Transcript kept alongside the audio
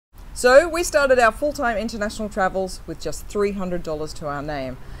So we started our full-time international travels with just $300 to our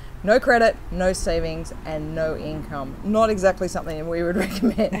name. No credit, no savings, and no income. Not exactly something we would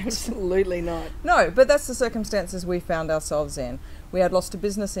recommend. Absolutely not. No, but that's the circumstances we found ourselves in. We had lost a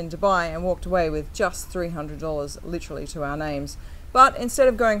business in Dubai and walked away with just $300 literally to our names. But instead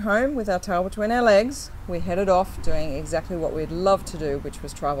of going home with our tail between our legs, we headed off doing exactly what we'd love to do, which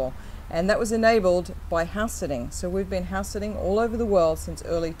was travel. And that was enabled by house sitting. So we've been house sitting all over the world since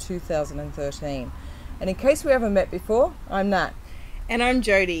early 2013. And in case we haven't met before, I'm Nat. And I'm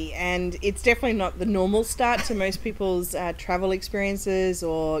Jodie, and it's definitely not the normal start to most people's travel experiences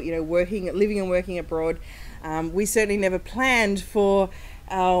or, living and working abroad. We certainly never planned for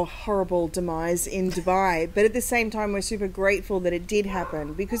our horrible demise in Dubai, but at the same time we're super grateful that it did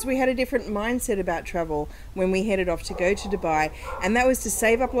happen, because we had a different mindset about travel when we headed off to go to Dubai, and that was to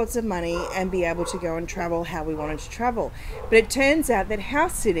save up lots of money and be able to go and travel how we wanted to travel. But it turns out that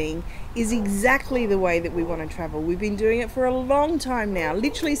house sitting is exactly the way that we want to travel. We've been doing it for a long time now,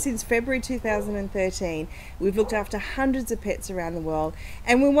 literally since February 2013. We've looked after hundreds of pets around the world,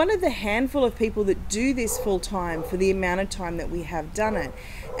 and we're one of the handful of people that do this full time for the amount of time that we have done it.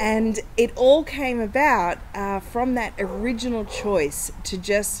 And it all came about from that original choice to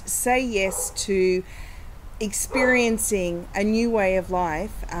just say yes to experiencing a new way of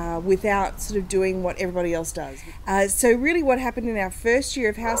life without sort of doing what everybody else does. So really what happened in our first year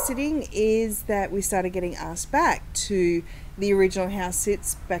of house sitting is that we started getting asked back to the original house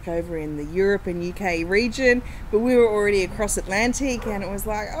sits back over in the Europe and UK region, but we were already across Atlantic, and it was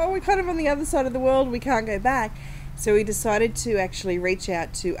like, oh, we're kind of on the other side of the world, we can't go back. So we decided to actually reach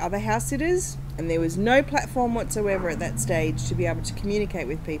out to other house sitters, and there was no platform whatsoever at that stage to be able to communicate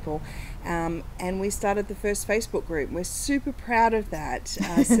with people. And we started the first Facebook group. We're super proud of that.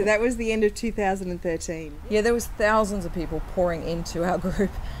 So that was the end of 2013. Yeah, there was thousands of people pouring into our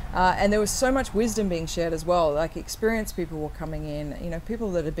group, and there was so much wisdom being shared as well. Like, experienced people were coming in,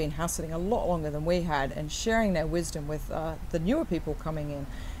 people that had been house sitting a lot longer than we had, and sharing their wisdom with the newer people coming in.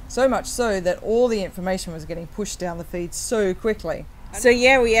 So much so that all the information was getting pushed down the feed so quickly. So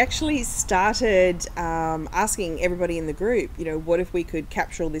yeah, we actually started asking everybody in the group, what if we could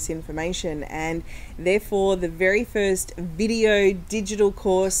capture all this information, and therefore the very first video digital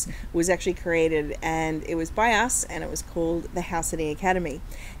course was actually created, and it was by us, and it was called the House Sitting Academy.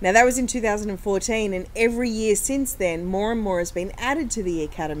 Now that was in 2014, and every year since then more and more has been added to the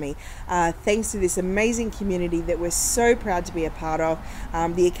Academy, thanks to this amazing community that we're so proud to be a part of.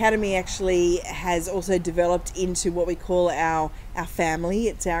 The Academy actually has also developed into what we call our family.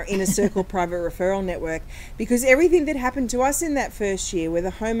 It's our inner circle private referral network, because everything that happened to us in that first year, where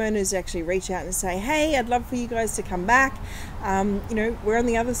the homeowners actually reach out and say, hey, I'd love for you guys to come back, we're on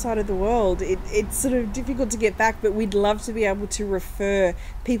the other side of the world, it's sort of difficult to get back, but we'd love to be able to refer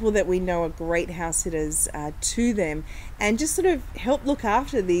people that we know are great house sitters to them, and just sort of help look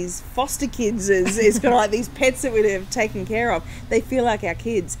after these foster kids as kind of like these pets that we have taken care of. They feel like our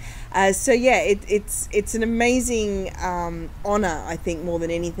kids. So yeah, it's an amazing honor, I think, more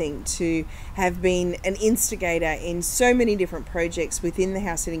than anything, to have been an instigator in so many different projects within the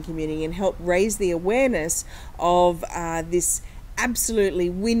house sitting community and help raise the awareness of this absolutely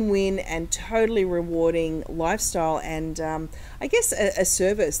win-win and totally rewarding lifestyle, and I guess a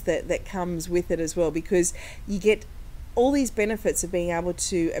service that comes with it as well, because you get all these benefits of being able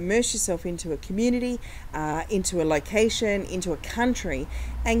to immerse yourself into a community, into a location, into a country,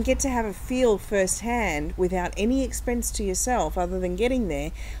 and get to have a feel firsthand, without any expense to yourself other than getting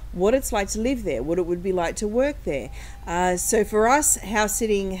there, what it's like to live there, what it would be like to work there. So for us, house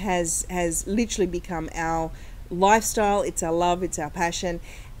sitting has literally become our lifestyle. It's our love, it's our passion,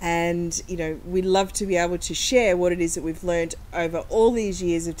 and we love to be able to share what it is that we've learned over all these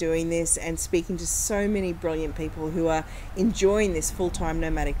years of doing this, and speaking to so many brilliant people who are enjoying this full-time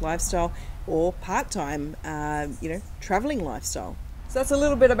nomadic lifestyle, or part-time traveling lifestyle. So that's a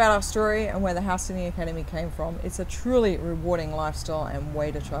little bit about our story and where the House Sitting Academy came from. It's a truly rewarding lifestyle and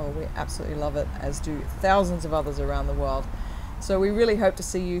way to travel. We absolutely love it, as do thousands of others around the world. So we really hope to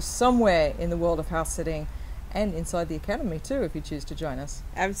see you somewhere in the world of house sitting, and inside the Academy too, if you choose to join us.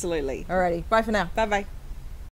 Absolutely. Alrighty, bye for now. Bye-bye.